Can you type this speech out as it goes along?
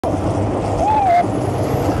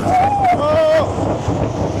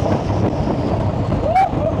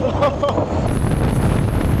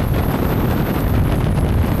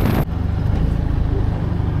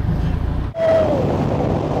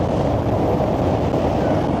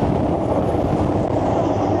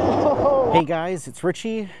Hey guys, it's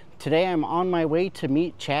Richie. Today I'm on my way to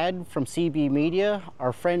meet Chad from CB Media,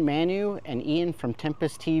 our friend Manu, and Ian from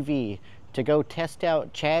Tempest TV to go test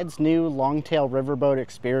out Chad's new Longtail riverboat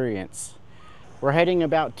experience. We're heading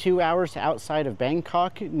about 2 hours outside of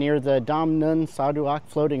Bangkok near the Dam Nun Saduak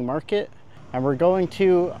floating market, and we're going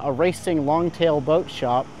to a racing longtail boat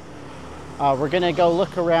shop. We're gonna go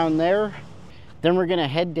look around there, then we're gonna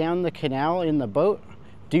head down the canal in the boat,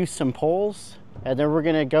 do some poles, and then we're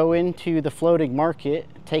gonna go into the floating market,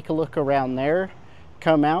 take a look around there,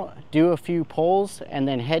 come out, do a few poles, and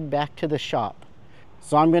then head back to the shop.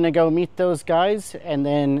 So I'm gonna go meet those guys and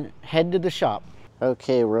then head to the shop.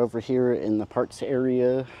 Okay, we're over here in the parts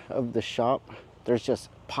area of the shop. There's just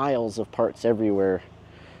piles of parts everywhere.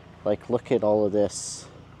 Like, look at all of this.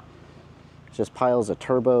 Just piles of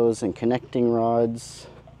turbos and connecting rods.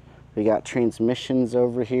 We got transmissions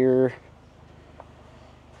over here.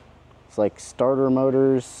 It's like starter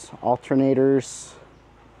motors, alternators.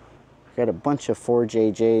 Got a bunch of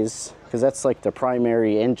 4JJs because that's like the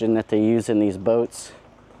primary engine that they use in these boats.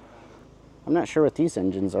 I'm not sure what these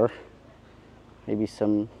engines are. Maybe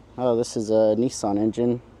some, oh, this is a Nissan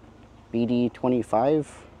engine, BD25.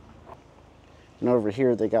 And over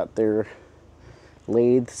here they got their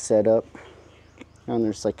lathe set up. And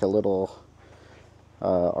there's like a little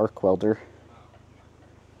arc welder.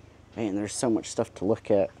 Man, there's so much stuff to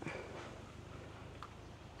look at.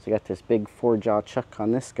 So you got this big 4-jaw chuck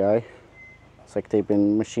on this guy. It's like they've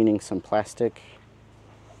been machining some plastic.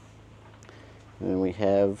 And then we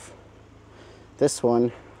have this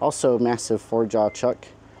one, also a massive 4-jaw chuck,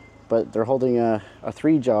 but they're holding a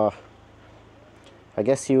 3-jaw. I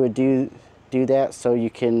guess you would do that so you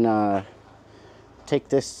can take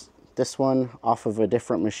this one off of a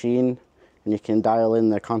different machine and you can dial in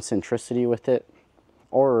the concentricity with it.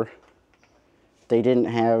 Or they didn't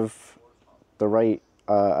have the right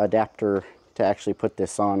adapter to actually put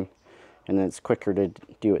this on, and it's quicker to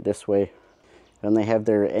do it this way. And they have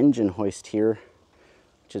their engine hoist here,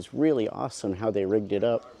 which is really awesome how they rigged it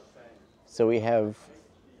up. So we have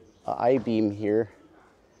an I-beam here,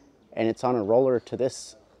 and it's on a roller to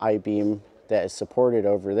this I-beam that is supported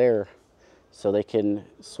over there, so they can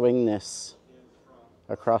swing this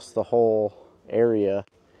across the whole area,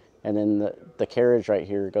 and then the carriage right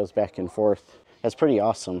here goes back and forth. That's pretty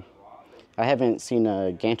awesome. I haven't seen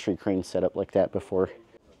a gantry crane set up like that before.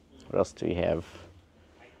 What else do we have?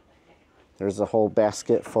 There's a whole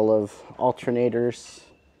basket full of alternators.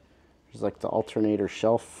 There's like the alternator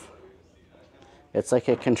shelf. It's like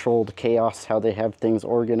a controlled chaos how they have things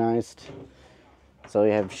organized. So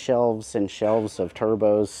we have shelves and shelves of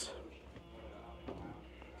turbos.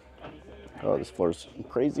 Oh, this floor's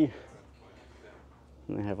crazy.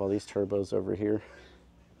 And they have all these turbos over here.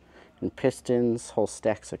 And pistons, whole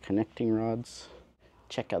stacks of connecting rods.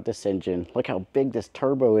 Check out this engine. Look how big this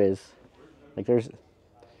turbo is. Like there's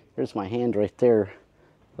my hand right there.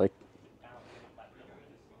 Like,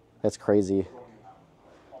 that's crazy.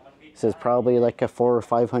 This is probably like a 400 or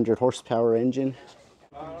 500 horsepower engine.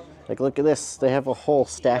 Like, look at this. They have a whole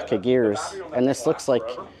stack of gears, and this looks like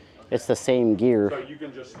it's the same gear.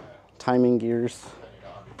 Timing gears.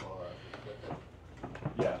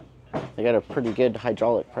 Yeah. They got a pretty good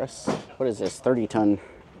hydraulic press. What is this, 30-ton?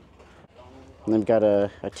 And they've got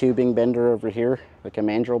a tubing bender over here, like a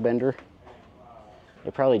mandrel bender.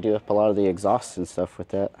 They probably do up a lot of the exhausts and stuff with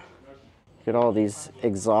that. Look at all these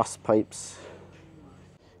exhaust pipes.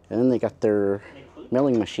 And then they got their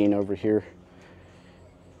milling machine over here.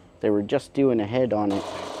 They were just doing a head on it,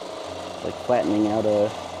 like flattening out a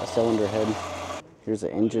cylinder head. Here's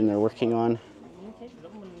the engine they're working on.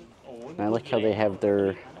 And I like how they have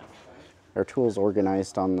their tools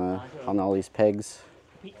organized on all these pegs.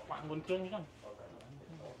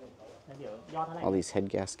 All these head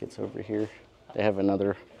gaskets over here. They have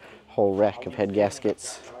another whole rack of head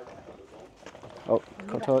gaskets. Oh,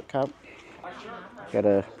 co-pilot cop. Got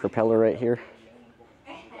a propeller right here.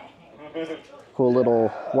 Cool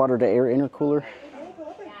little water to air intercooler.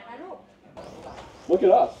 Look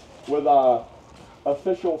at us with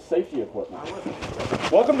official safety equipment.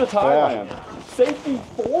 Welcome to Thailand. Yeah. Safety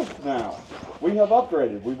 4th now. We have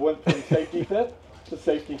upgraded. We went from safety 5th to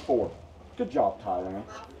safety 4th. Good job, Thailand.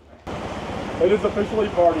 It is officially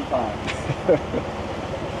party time.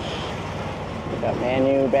 We got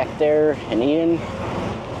Manu back there and Ian.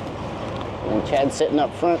 And Chad sitting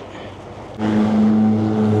up front.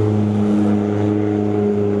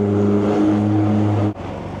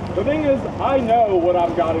 The thing is, I know what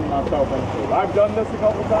I'm getting myself into. I've done this a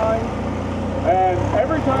couple times, and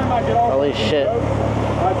every time I get off Holy shit. Boat,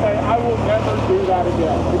 I say I will never do that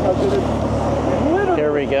again because it is literally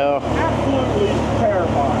There we go. absolutely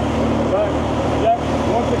terrifying. But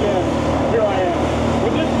Once again, here I am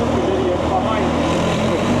with this group of idiots behind me.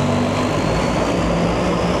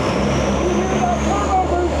 You hear about turbo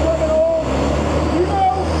boots, criminals? You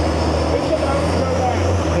know it's about to go down.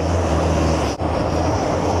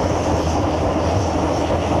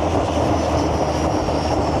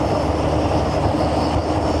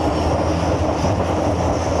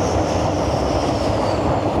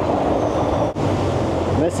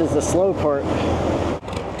 This is the slow part.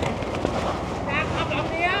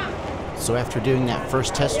 So after doing that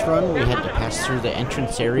first test run, we had to pass through the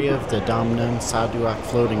entrance area of the Damnon Saduak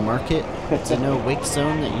floating market. It's a no-wake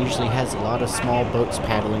zone that usually has a lot of small boats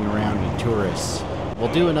paddling around and tourists.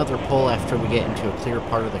 We'll do another pull after we get into a clear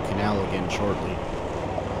part of the canal again shortly.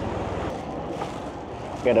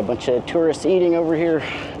 Got a bunch of tourists eating over here.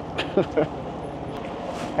 How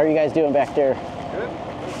are you guys doing back there? Good.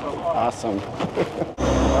 Awesome.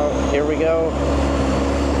 Oh, here we go.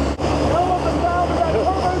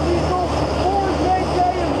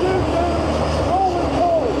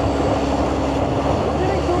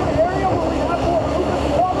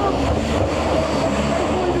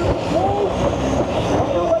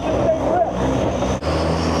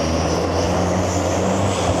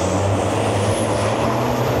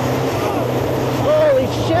 Holy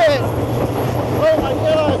shit! Oh my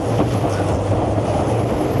god!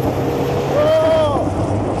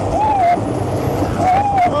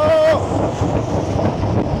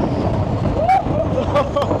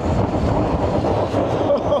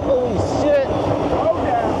 Holy shit! Oh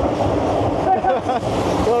yeah!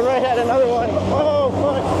 Going right at another one. Oh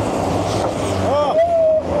fuck! Oh!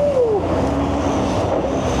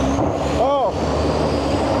 Oh!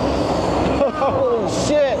 Holy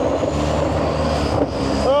shit!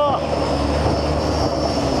 Oh!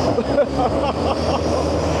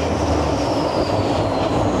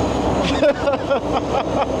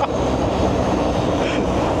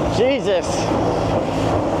 Jesus!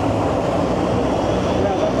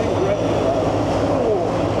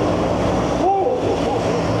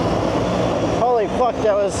 Holy fuck,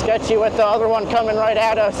 that was sketchy with the other one coming right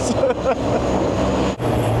at us. Holy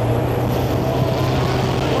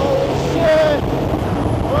shit!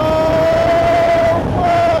 Oh,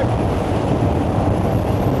 fuck!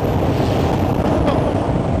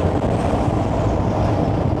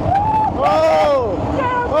 Oh!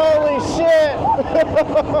 Holy shit!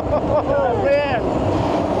 Oh, man!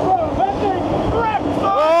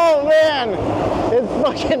 Oh, man! It's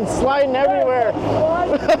fucking sliding everywhere.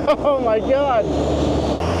 Oh, my God.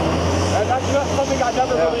 And that's not something I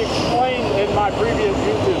never really explained in my previous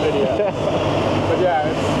YouTube video. But yeah,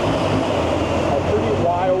 it's a pretty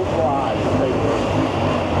wild ride.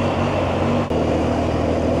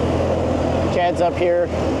 Chad's up here,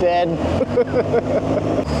 dead.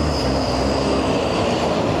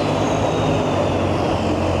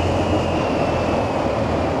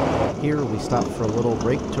 Here we stop for a little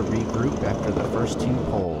break to regroup after the first two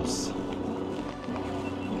pulls.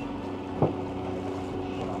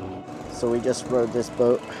 So we just rode this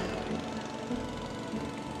boat.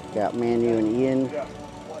 Got Manu and Ian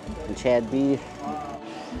and Chad B.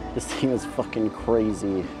 This thing is fucking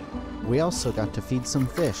crazy. We also got to feed some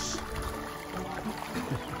fish.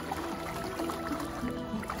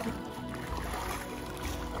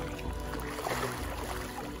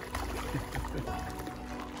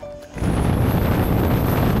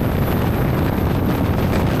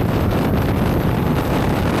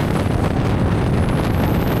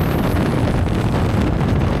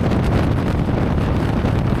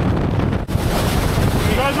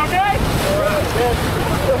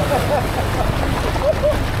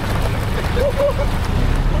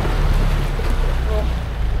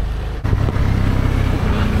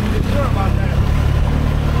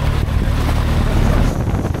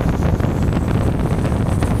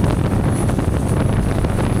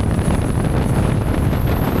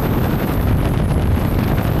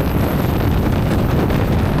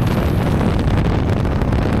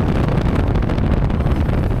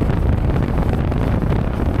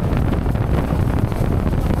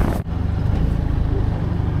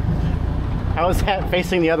 How is that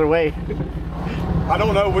facing the other way? I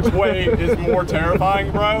don't know which way is more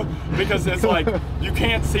terrifying, bro, because it's like you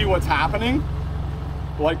can't see what's happening.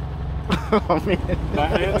 Like, oh man, my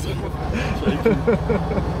hands shaking.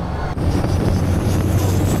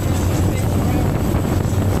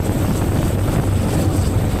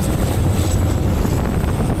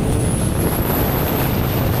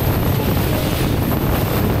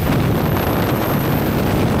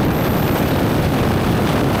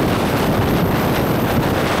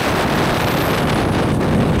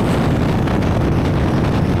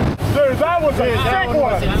 That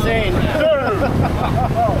was insane. Dude.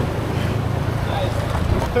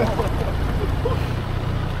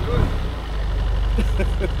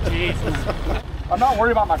 Jesus. I'm not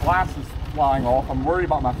worried about my glasses flying off. I'm worried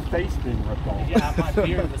about my face being ripped off. Yeah, my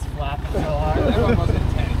beard was flapping so hard. That one was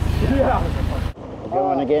intense. Yeah. We're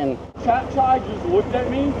going again. Chat Chai just looked at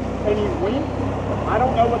me and he winked. I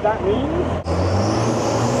don't know what that means.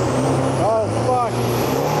 Oh, fuck.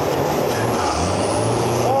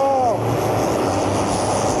 Oh.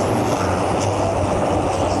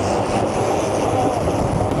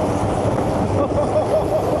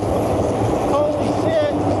 Holy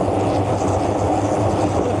shit.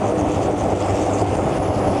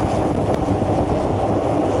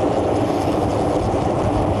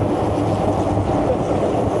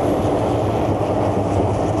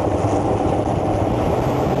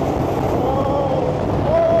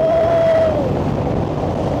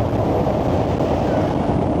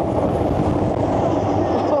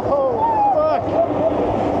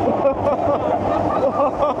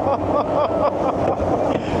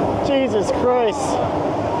 Jesus Christ.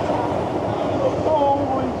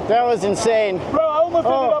 That was insane. Bro, I almost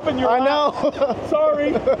ended up in your lap. I know.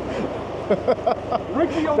 Sorry.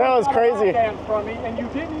 Ricky That was crazy. dance from me, and you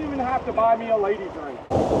didn't even have to buy me a lady drink.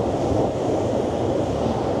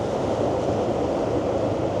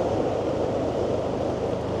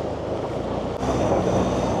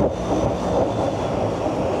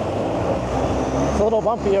 It's a little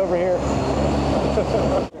bumpy over here.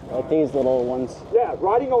 Like these little ones. Yeah,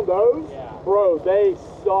 riding on those, bro, they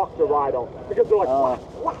suck to ride on because they're like, wah,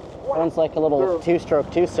 wah, wah. One's like a little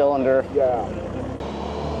two-stroke, two-cylinder. Yeah.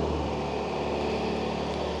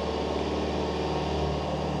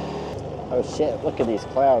 Oh shit, look at these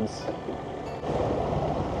clouds.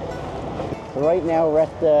 So right now we're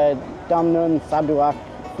at the Damnun Saduak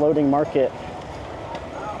floating market.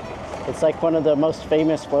 It's like one of the most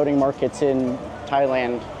famous floating markets in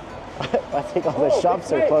Thailand. I think all the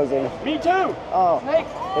shops are closing. Me too. Oh, Snake.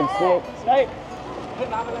 big snake. Snake.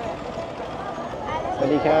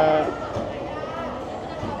 Sadika.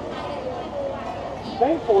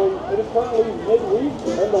 Thankfully, it is currently midweek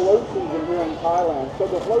and the low season here in Thailand, so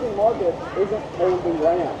the floating market isn't totally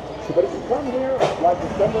rammed. But if you come here like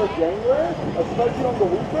December or January, especially on the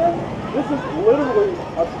weekend, this is literally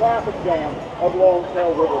a traffic jam of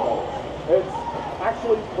Longtail riverboats. It's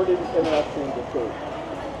actually pretty interesting to see.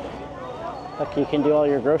 Look, you can do all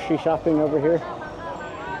your grocery shopping over here.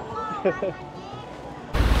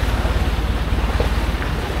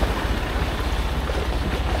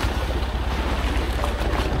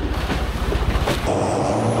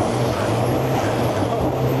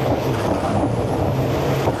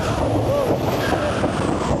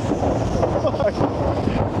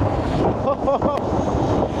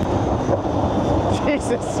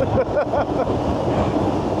 Jesus.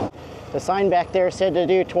 The sign back there said to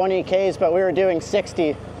do 20 Ks, but we were doing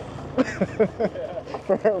 60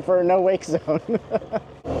 for no wake zone.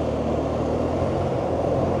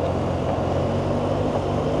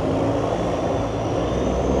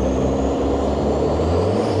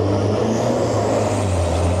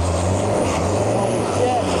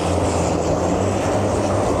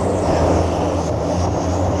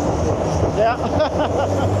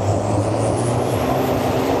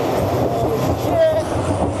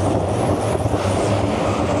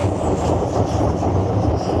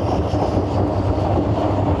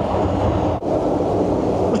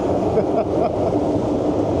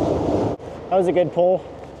 That was a good pull,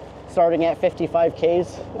 starting at 55 Ks.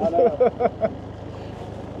 I know.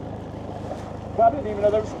 I didn't even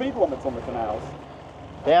know there were speed limits on the canals.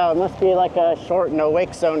 Yeah, it must be like a short no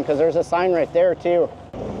wake zone because there's a sign right there too.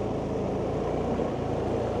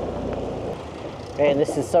 Man,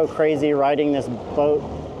 this is so crazy riding this boat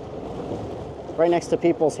right next to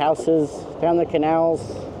people's houses, down the canals,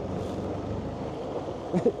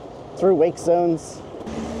 through wake zones,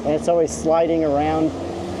 and it's always sliding around.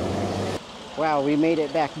 Wow, we made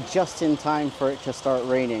it back just in time for it to start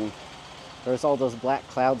raining. There's all those black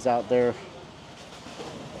clouds out there.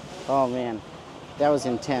 Oh man, that was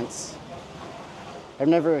intense. I've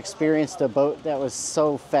never experienced a boat that was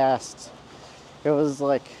so fast. It was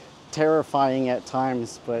like terrifying at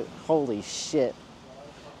times, but holy shit,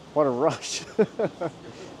 what a rush.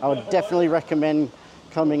 I would definitely recommend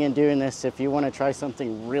coming and doing this if you want to try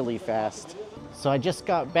something really fast. So I just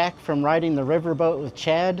got back from riding the riverboat with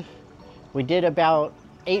Chad. We did about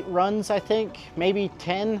 8 runs, I think, maybe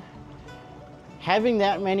 10. Having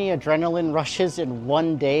that many adrenaline rushes in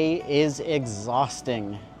one day is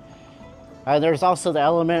exhausting. There's also the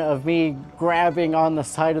element of me grabbing on the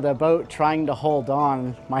side of the boat trying to hold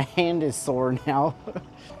on. My hand is sore now.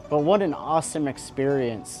 But what an awesome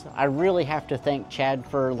experience. I really have to thank Chad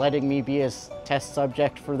for letting me be his test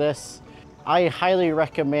subject for this. I highly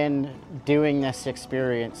recommend doing this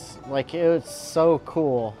experience. Like, it was so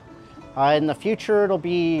cool. In the future, it'll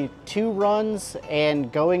be 2 runs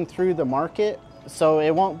and going through the market. So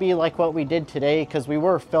it won't be like what we did today, because we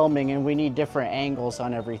were filming and we need different angles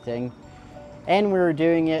on everything. And we were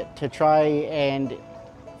doing it to try and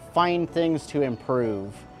find things to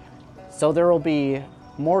improve. So there will be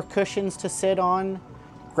more cushions to sit on,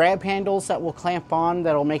 grab handles that will clamp on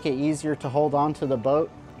that'll make it easier to hold on to the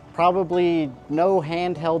boat. Probably no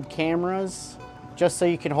handheld cameras, just so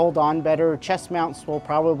you can hold on better. Chest mounts will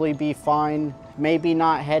probably be fine. Maybe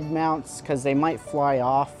not head mounts, because they might fly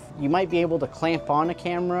off. You might be able to clamp on a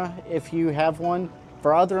camera if you have one.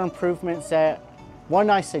 For other improvements, one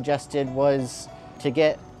I suggested was to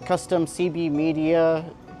get custom CB Media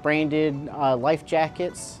branded life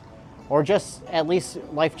jackets, or just at least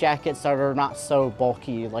life jackets that are not so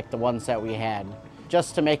bulky like the ones that we had,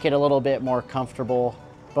 just to make it a little bit more comfortable.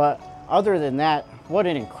 But other than that, what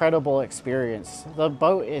an incredible experience. The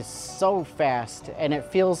boat is so fast and it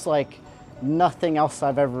feels like nothing else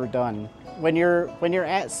I've ever done. When you're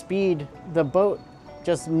at speed, the boat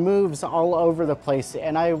just moves all over the place,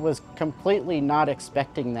 and I was completely not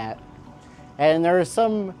expecting that. And there are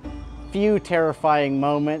some few terrifying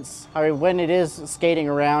moments. I mean, when it is skating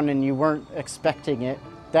around and you weren't expecting it,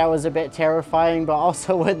 that was a bit terrifying, but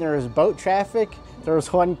also when there was boat traffic, there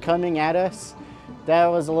was one coming at us. That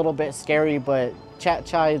was a little bit scary, but Chat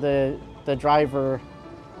Chai, the driver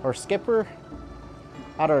or skipper,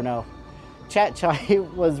 I don't know. Chat Chai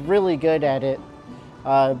was really good at it,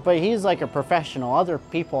 but he's like a professional. Other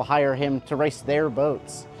people hire him to race their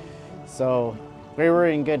boats. So we were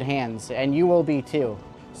in good hands, and you will be too.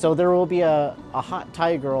 So there will be a hot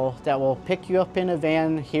Thai girl that will pick you up in a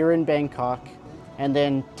van here in Bangkok and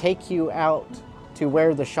then take you out to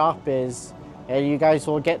where the shop is, and you guys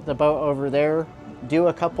will get the boat over there, do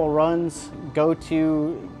a couple runs, go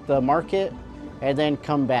to the market, and then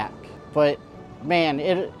come back. But man,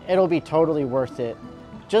 it'll be totally worth it.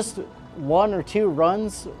 Just 1 or 2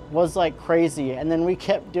 runs was like crazy, and then we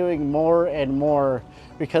kept doing more and more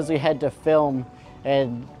because we had to film,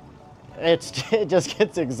 and it just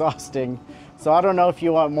gets exhausting. So I don't know if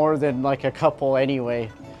you want more than like a couple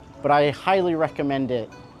anyway, but I highly recommend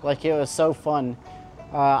it. Like, it was so fun.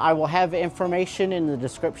 I will have information in the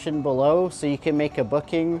description below so you can make a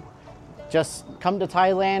booking. Just come to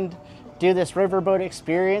Thailand, do this riverboat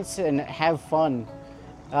experience, and have fun.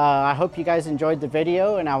 I hope you guys enjoyed the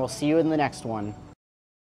video, and I will see you in the next one.